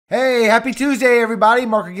Hey, happy Tuesday, everybody.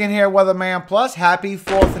 Mark again here at WeatherMan Plus. Happy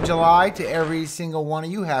 4th of July to every single one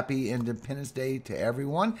of you. Happy Independence Day to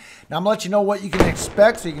everyone. Now, I'm going to let you know what you can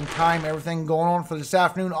expect so you can time everything going on for this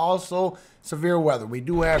afternoon. Also, severe weather. We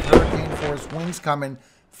do have hurricane force winds coming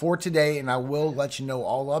for today, and I will let you know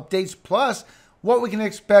all updates, plus what we can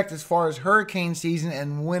expect as far as hurricane season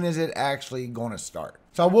and when is it actually going to start.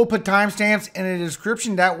 So I will put timestamps in the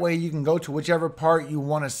description. That way you can go to whichever part you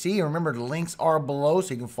want to see. And remember, the links are below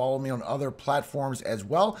so you can follow me on other platforms as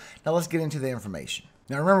well. Now let's get into the information.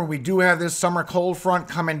 Now remember, we do have this summer cold front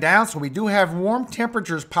coming down, so we do have warm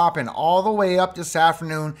temperatures popping all the way up this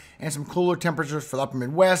afternoon and some cooler temperatures for the upper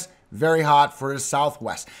Midwest. Very hot for the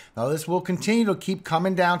Southwest. Now this will continue to keep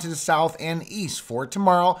coming down to the south and east for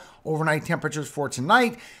tomorrow. Overnight temperatures for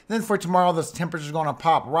tonight. Then for tomorrow, the temperatures are going to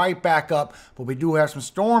pop right back up. But we do have some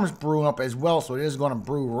storms brewing up as well, so it is going to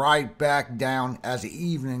brew right back down as the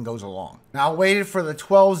evening goes along. Now I waited for the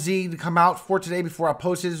 12Z to come out for today before I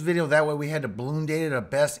posted this video. That way we had the balloon data, the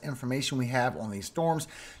best information we have on these storms.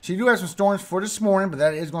 So you do have some storms for this morning, but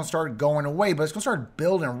that is going to start going away. But it's going to start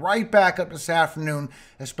building right back up this afternoon,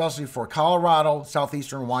 especially for Colorado,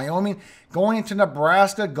 southeastern Wyoming, going into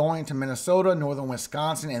Nebraska, going into Minnesota, northern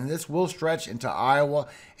Wisconsin, and this will stretch into Iowa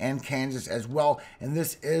and Kansas as well. And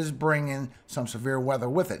this is bringing some severe weather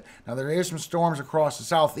with it. Now, there is some storms across the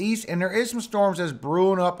southeast, and there is some storms that's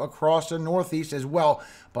brewing up across the northeast as well.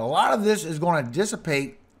 But a lot of this is going to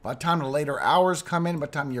dissipate by the time the later hours come in, by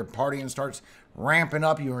the time your partying starts ramping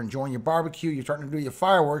up, you're enjoying your barbecue, you're starting to do your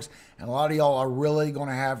fireworks, and a lot of y'all are really going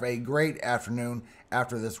to have a great afternoon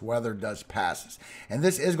after this weather does passes. And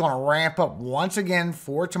this is going to ramp up once again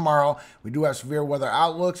for tomorrow. We do have severe weather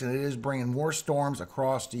outlooks, and it is bringing more storms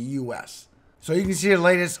across the U.S. So you can see the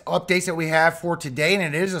latest updates that we have for today,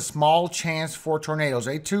 and it is a small chance for tornadoes,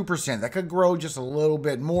 a 2%. That could grow just a little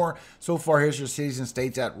bit more. So far, here's your cities and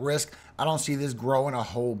states at risk. I don't see this growing a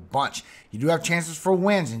whole bunch. You do have chances for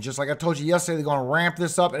winds, and just like I told you yesterday, they're going to ramp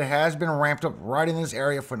this up. It has been ramped up right in this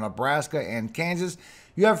area for Nebraska and Kansas.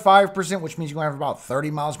 You have 5%, which means you're going to have about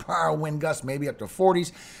 30 miles per hour wind gusts, maybe up to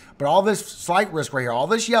 40s. But all this slight risk right here, all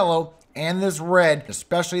this yellow and this red,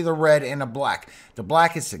 especially the red and the black. The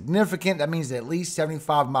black is significant. That means at least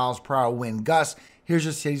 75 miles per hour wind gusts. Here's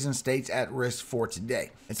your cities and states at risk for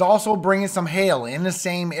today. It's also bringing some hail in the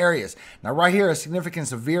same areas. Now right here is significant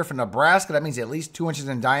severe for Nebraska. That means at least 2 inches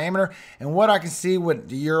in diameter. And what I can see with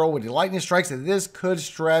the Euro, with the lightning strikes, that this could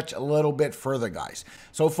stretch a little bit further, guys.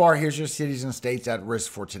 So far, here's your cities and states at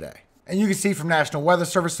risk for today. And you can see from National Weather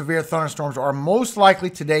Service, severe thunderstorms are most likely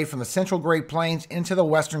today from the central Great Plains into the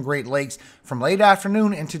western Great Lakes from late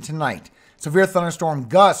afternoon into tonight. Severe thunderstorm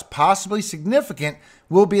gusts, possibly significant,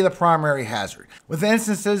 will be the primary hazard, with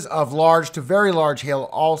instances of large to very large hail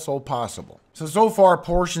also possible. So far,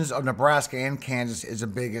 portions of Nebraska and Kansas is the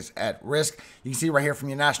biggest at risk. You can see right here from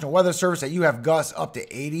your National Weather Service that you have gusts up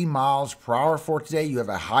to 80 miles per hour for today. You have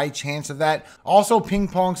a high chance of that. Also, ping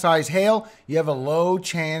pong size hail, you have a low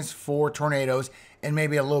chance for tornadoes and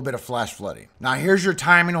maybe a little bit of flash flooding. Now here's your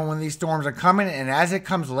timing on when these storms are coming, and as it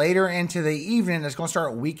comes later into the evening, it's going to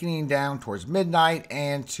start weakening down towards midnight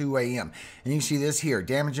and 2 a.m. And you can see this here,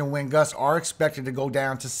 damaging wind gusts are expected to go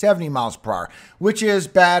down to 70 miles per hour, which is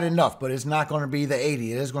bad enough, but it's not going to be the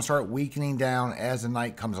 80. It is going to start weakening down as the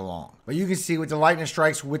night comes along. But you can see with the lightning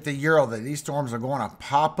strikes with the Euro that these storms are going to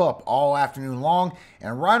pop up all afternoon long,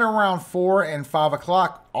 and right around 4 and 5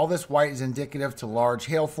 o'clock, all this white is indicative to large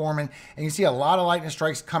hail forming, and you see a lot of lightning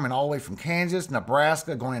strikes coming all the way from Kansas,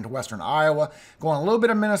 Nebraska, going into western Iowa, going a little bit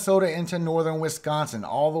of Minnesota into northern Wisconsin,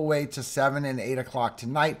 all the way to 7 and 8 o'clock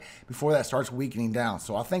tonight before that starts weakening down.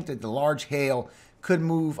 So I think that the large hail could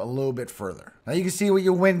move a little bit further. Now you can see with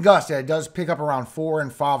your wind gusts that it does pick up around 4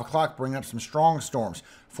 and 5 o'clock, bringing up some strong storms.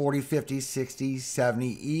 40, 50, 60, 70,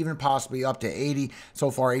 even possibly up to 80. So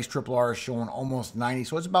far, HRRR is showing almost 90.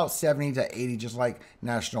 So it's about 70 to 80, just like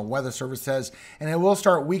National Weather Service says. And it will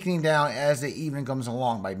start weakening down as the evening comes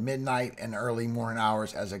along by midnight and early morning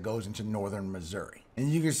hours as it goes into northern Missouri. And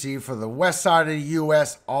you can see for the west side of the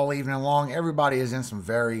U.S. all evening long, everybody is in some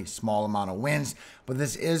very small amount of winds. But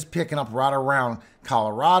this is picking up right around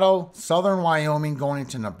Colorado, southern Wyoming, going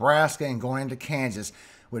into Nebraska and going into Kansas,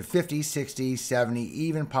 with 50, 60, 70,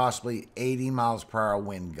 even possibly 80 miles per hour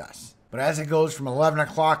wind gusts. But as it goes from 11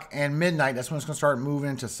 o'clock and midnight, that's when it's going to start moving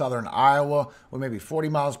into southern Iowa with maybe 40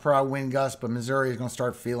 miles per hour wind gusts. But Missouri is going to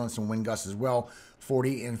start feeling some wind gusts as well.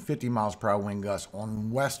 40 and 50 miles per hour wind gusts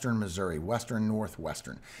on western Missouri, western,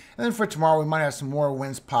 northwestern. And then for tomorrow, we might have some more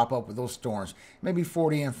winds pop up with those storms, maybe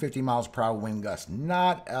 40 and 50 miles per hour wind gusts.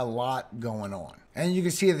 Not a lot going on. And you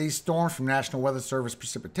can see these storms from National Weather Service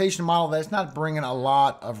precipitation model, that's not bringing a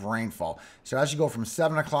lot of rainfall. So as you go from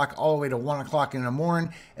 7 o'clock all the way to 1 o'clock in the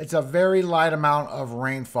morning, it's a very light amount of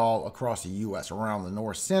rainfall across the U.S., around the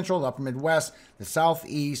north central, the upper Midwest, the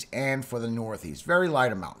southeast, and for the northeast. Very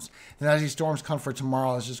light amounts. Then as these storms come for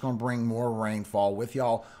tomorrow, it's just going to bring more rainfall with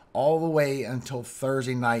y'all all the way until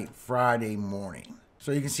Thursday night, Friday morning.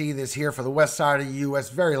 So you can see this here for the west side of the U.S.,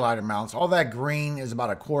 very light amounts. All that green is about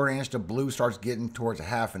a 1/4 inch. The blue starts getting towards a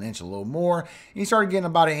 1/2 inch, a little more. And you start getting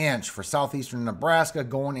about 1 inch for southeastern Nebraska,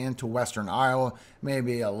 going into western Iowa,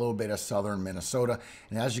 maybe a little bit of southern Minnesota.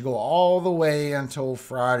 And as you go all the way until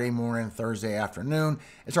Friday morning, Thursday afternoon,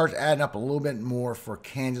 it starts adding up a little bit more for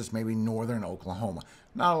Kansas, maybe northern Oklahoma.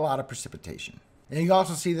 Not a lot of precipitation. And you can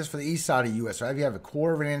also see this for the east side of the U.S. So you have a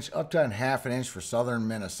 1/4 inch up to 1/2 inch for southern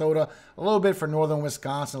Minnesota, a little bit for northern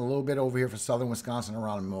Wisconsin, a little bit over here for southern Wisconsin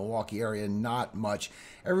around the Milwaukee area, not much.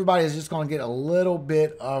 Everybody is just going to get a little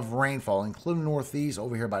bit of rainfall, including northeast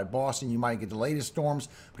over here by Boston. You might get the latest storms,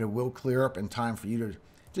 but it will clear up in time for you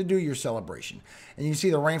to do your celebration. And you see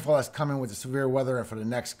the rainfall that's coming with the severe weather for the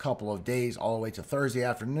next couple of days, all the way to Thursday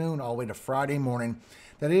afternoon, all the way to Friday morning.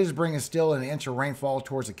 That is bringing still 1 inch of rainfall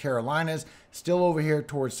towards the Carolinas, still over here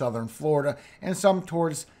towards southern Florida, and some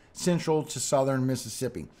towards central to southern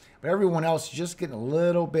Mississippi. But everyone else is just getting a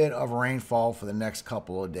little bit of rainfall for the next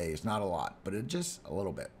couple of days. Not a lot, but it just a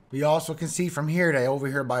little bit. We also can see from here today, over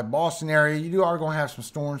here by Boston area, you are going to have some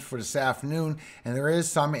storms for this afternoon, and there is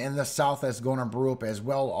some in the south that's going to brew up as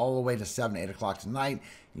well, all the way to 7, 8 o'clock tonight.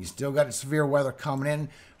 You still got severe weather coming in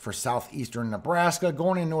for southeastern Nebraska,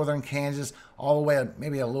 going in northern Kansas, all the way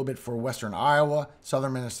maybe a little bit for western Iowa,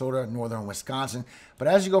 southern Minnesota, northern Wisconsin. But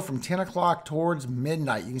as you go from 10 o'clock towards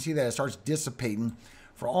midnight, you can see that it starts dissipating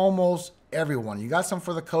for almost everyone. You got some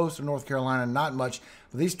for the coast of North Carolina, not much.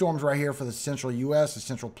 But these storms right here for the central U.S., the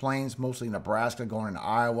central plains, mostly Nebraska, going into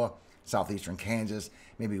Iowa, southeastern Kansas,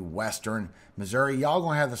 maybe western Missouri. Y'all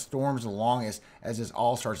going to have the storms the longest as this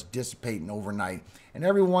all starts dissipating overnight. And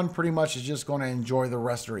everyone pretty much is just going to enjoy the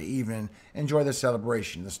rest of the evening, enjoy the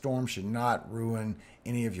celebration. The storm should not ruin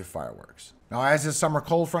any of your fireworks. Now, as this summer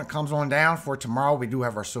cold front comes on down for tomorrow, we do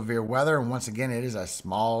have our severe weather. And once again, it is a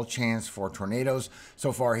small chance for tornadoes.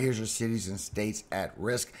 So far, here's your cities and states at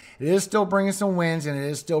risk. It is still bringing some winds and it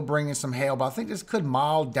is still bringing some hail, but I think this could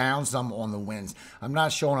mild down some on the winds. I'm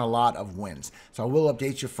not showing a lot of winds, so I will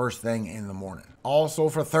update you first thing in the morning. Also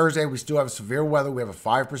for Thursday, we still have severe weather. We have a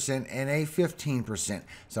 5% and a 15%.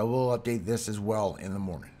 So we'll update this as well in the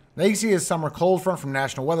morning. Now you can see a summer cold front from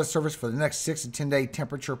National Weather Service for the next 6 to 10 day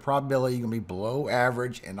temperature probability. You're going to be below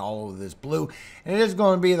average and all of this blue. And it is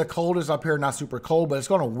going to be the coldest up here, not super cold, but it's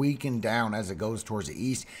going to weaken down as it goes towards the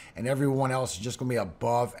east. And everyone else is just going to be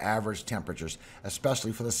above average temperatures,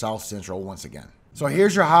 especially for the south central once again. So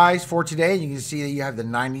here's your highs for today. You can see that you have the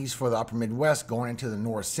 90s for the upper Midwest going into the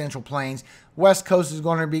north central plains. West coast is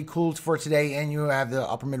going to be cool for today, and you have the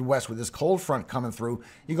upper Midwest with this cold front coming through.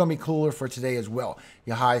 You're going to be cooler for today as well.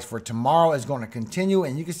 Your highs for tomorrow is going to continue,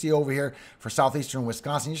 and you can see over here for southeastern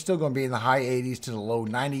Wisconsin, you're still going to be in the high 80s to the low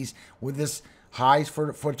 90s with this highs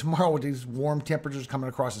for tomorrow with these warm temperatures coming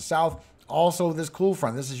across the south. Also, this cool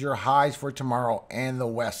front, this is your highs for tomorrow and the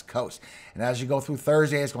West Coast. And as you go through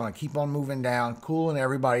Thursday, it's going to keep on moving down, cooling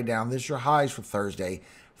everybody down. This is your highs for Thursday,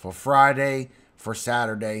 for Friday, for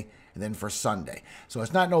Saturday, and then for Sunday. So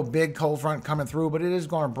it's not no big cold front coming through, but it is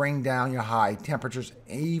going to bring down your high temperatures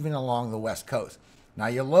even along the West Coast. Now,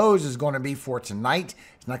 your lows is going to be for tonight.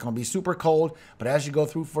 It's not going to be super cold, but as you go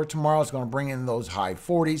through for tomorrow, it's going to bring in those high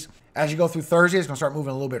 40s. As you go through Thursday, it's going to start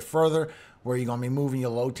moving a little bit further, where you're going to be moving your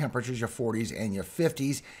low temperatures, your 40s and your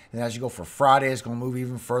 50s. And as you go for Friday, it's going to move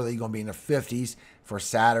even further. You're going to be in the 50s for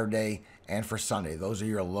Saturday and for Sunday. Those are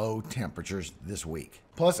your low temperatures this week.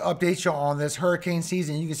 Plus, updates you on this hurricane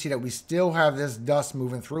season. You can see that we still have this dust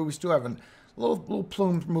moving through. We still have a little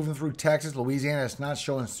plume moving through Texas, Louisiana. It's not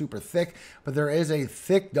showing super thick, but there is a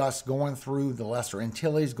thick dust going through the Lesser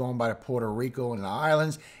Antilles, going by Puerto Rico and the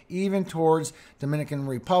islands, even towards Dominican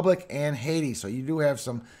Republic and Haiti. So you do have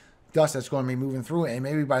some dust that's going to be moving through, and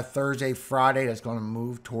maybe by Thursday, Friday, that's going to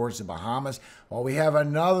move towards the Bahamas. While we have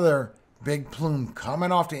another big plume coming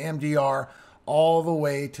off the MDR all the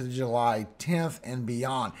way to July 10th and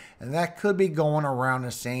beyond. And that could be going around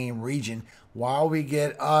the same region while we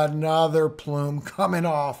get another plume coming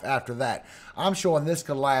off after that. I'm showing this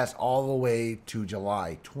could last all the way to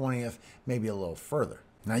July 20th, maybe a little further.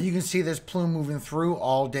 Now you can see this plume moving through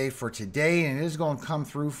all day for today, and it is going to come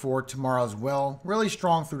through for tomorrow as well. Really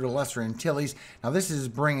strong through the Lesser Antilles. Now this is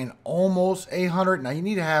bringing almost 100. Now you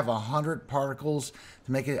need to have 100 particles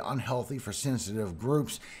to make it unhealthy for sensitive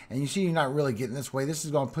groups. And you see you're not really getting this way. This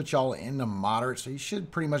is going to put y'all in the moderate, so you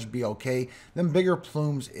should pretty much be okay. Them bigger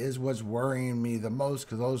plumes is what's worrying me the most,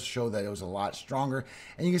 because those show that it was a lot stronger.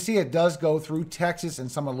 And you can see it does go through Texas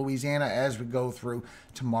and some of Louisiana as we go through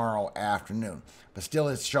tomorrow afternoon. But still,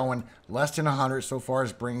 it's showing less than 100 so far.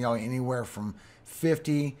 It's bringing y'all anywhere from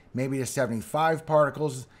 50 maybe to 75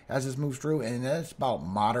 particles as this moves through, and that's about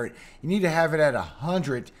moderate. You need to have it at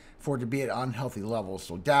 100 for it to be at unhealthy levels.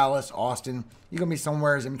 So Dallas, Austin, you're going to be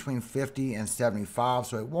somewhere in between 50 and 75,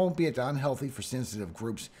 so it won't be at the unhealthy for sensitive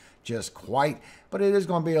groups just quite, but it is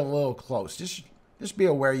going to be a little close. Just be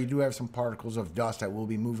aware you do have some particles of dust that will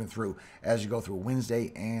be moving through as you go through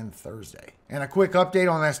Wednesday and Thursday. And a quick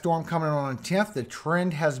update on that storm coming on the 10th. The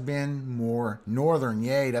trend has been more northern.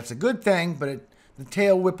 Yay, that's a good thing, but the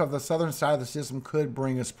tail whip of the southern side of the system could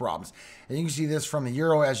bring us problems. And you can see this from the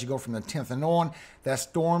Euro as you go from the 10th and on. That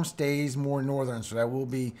storm stays more northern, so that will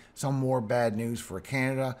be some more bad news for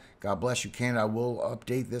Canada. God bless you, Canada. I will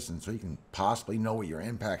update this, and so you can possibly know what your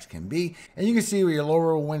impacts can be. And you can see with your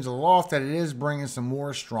lower winds aloft that it is bringing some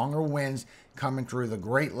more stronger winds coming through the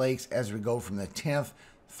Great Lakes as we go from the 10th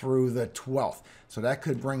through the 12th. So that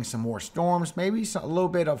could bring some more storms, maybe a little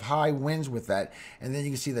bit of high winds with that. And then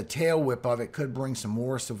you can see the tail whip of it could bring some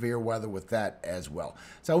more severe weather with that as well.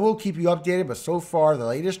 So I will keep you updated, but so far the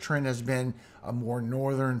latest trend has been a more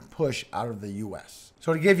northern push out of the U.S.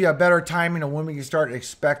 So to give you a better timing of when we can start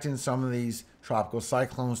expecting some of these tropical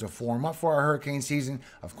cyclones to form up for our hurricane season.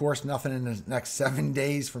 Of course, nothing in the next 7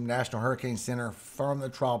 days from National Hurricane Center from the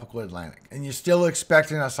tropical Atlantic. And you're still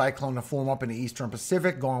expecting a cyclone to form up in the eastern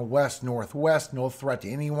Pacific, going west-northwest, no threat to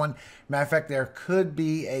anyone. Matter of fact, there could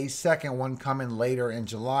be a second one coming later in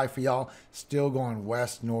July for y'all, still going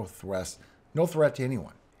west-northwest, no threat to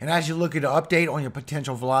anyone. And as you look at the update on your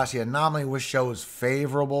potential velocity anomaly, which shows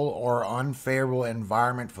favorable or unfavorable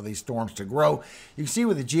environment for these storms to grow, you can see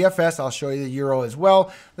with the GFS, I'll show you the Euro as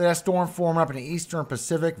well, that storm formed up in the eastern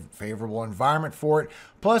Pacific, favorable environment for it.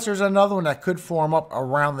 Plus, there's another one that could form up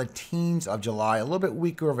around the teens of July, a little bit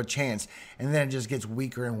weaker of a chance, and then it just gets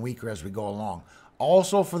weaker and weaker as we go along.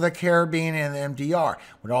 Also for the Caribbean and the MDR,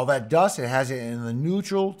 with all that dust, it has it in the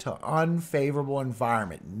neutral to unfavorable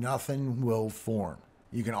environment. Nothing will form.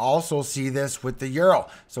 You can also see this with the Euro.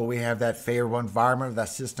 So we have that favorable environment of that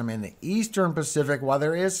system in the eastern Pacific, while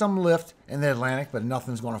there is some lift in the Atlantic, but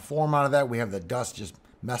nothing's going to form out of that. We have the dust just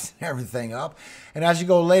messing everything up. And as you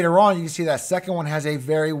go later on, you can see that second one has a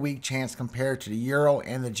very weak chance compared to the Euro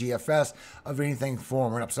and the GFS of anything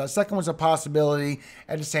forming up. So that second one's a possibility.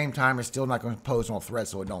 At the same time, it's still not going to pose no threat,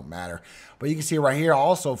 so it don't matter. But you can see right here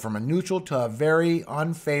also from a neutral to a very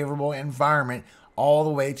unfavorable environment all the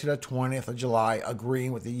way to the 20th of July,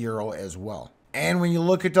 agreeing with the Euro as well. And when you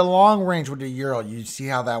look at the long range with the Euro, you see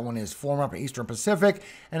how that one is formed up in Eastern Pacific,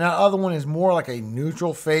 and that other one is more like a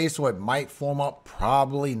neutral phase, so it might form up,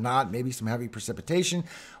 probably not, maybe some heavy precipitation,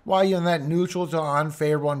 while you're in that neutral to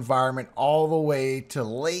unfavorable environment all the way to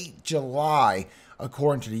late July,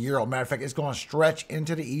 according to the Euro. Matter of fact, it's going to stretch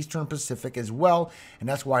into the Eastern Pacific as well, and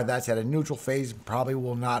that's why that's at a neutral phase, probably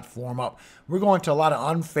will not form up. We're going to a lot of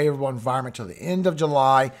unfavorable environment till the end of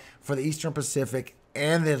July for the Eastern Pacific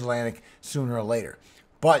and the Atlantic sooner or later.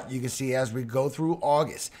 But you can see as we go through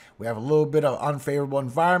August, we have a little bit of unfavorable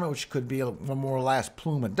environment, which could be one more last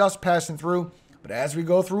plume of dust passing through. But as we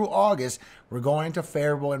go through August, we're going into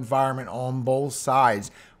favorable environment on both sides,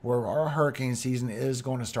 where our hurricane season is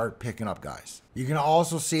going to start picking up, guys. You can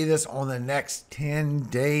also see this on the next 10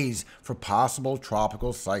 days for possible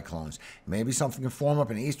tropical cyclones. Maybe something can form up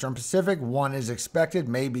in the Eastern Pacific. One is expected,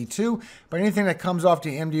 maybe two. But anything that comes off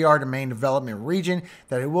the MDR, the main development region,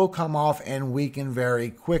 that it will come off and weaken very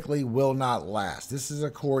quickly, will not last. This is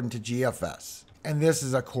according to GFS. And this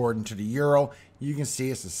is according to the Euro. You can see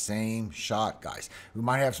it's the same shot, guys. We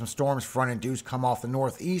might have some storms front-induced come off the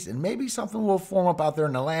northeast, and maybe something will form up out there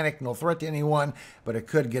in the Atlantic. No threat to anyone, but it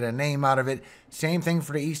could get a name out of it. Same thing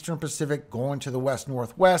for the Eastern Pacific going to the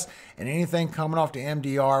west-northwest, and anything coming off the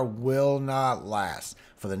MDR will not last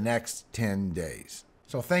for the next 10 days.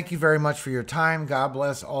 So thank you very much for your time. God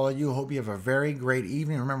bless all of you. Hope you have a very great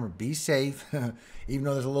evening. Remember, be safe. Even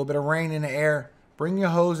though there's a little bit of rain in the air, bring your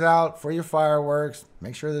hose out for your fireworks.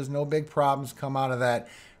 Make sure there's no big problems come out of that.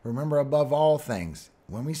 Remember, above all things,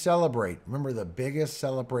 when we celebrate, remember the biggest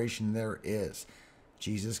celebration there is,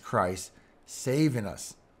 Jesus Christ saving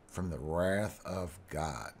us from the wrath of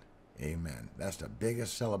God. Amen. That's the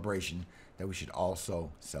biggest celebration that we should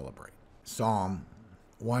also celebrate. Psalm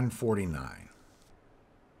 149.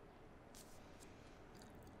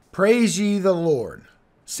 Praise ye the Lord.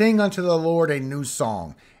 Sing unto the Lord a new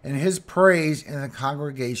song, and his praise in the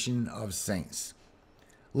congregation of saints.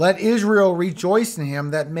 Let Israel rejoice in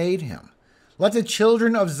him that made him. Let the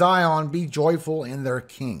children of Zion be joyful in their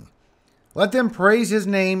king. Let them praise his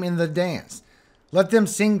name in the dance. Let them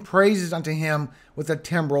sing praises unto him with the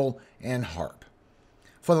timbrel and harp.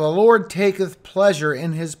 For the Lord taketh pleasure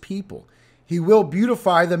in his people. He will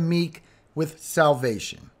beautify the meek with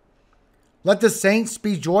salvation. Let the saints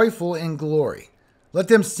be joyful in glory. Let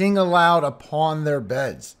them sing aloud upon their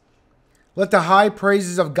beds. Let the high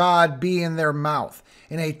praises of God be in their mouth,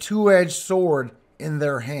 and a two-edged sword in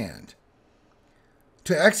their hand,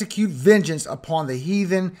 to execute vengeance upon the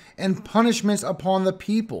heathen and punishments upon the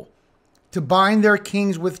people, to bind their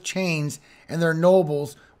kings with chains and their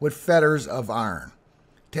nobles with fetters of iron,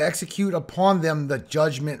 to execute upon them the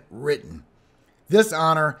judgment written. This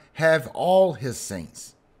honor have all his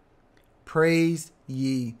saints. Praise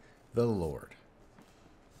ye the Lord.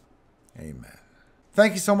 Amen.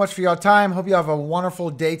 Thank you so much for your time. Hope you have a wonderful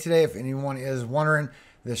day today. If anyone is wondering,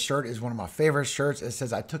 this shirt is one of my favorite shirts. It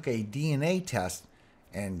says, I took a DNA test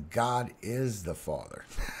and God is the Father.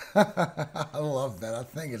 I love that. I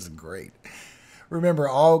think it's great. Remember,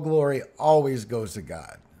 all glory always goes to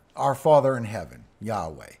God, our Father in heaven,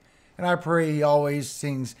 Yahweh. And I pray he always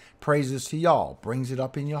sings praises to y'all, brings it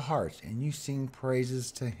up in your hearts, and you sing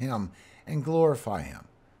praises to him and glorify him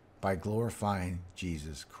by glorifying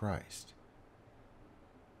Jesus Christ.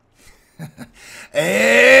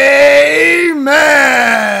 Amen.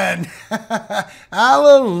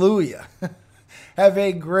 Hallelujah. Have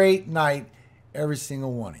a great night, every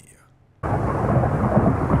single one of you.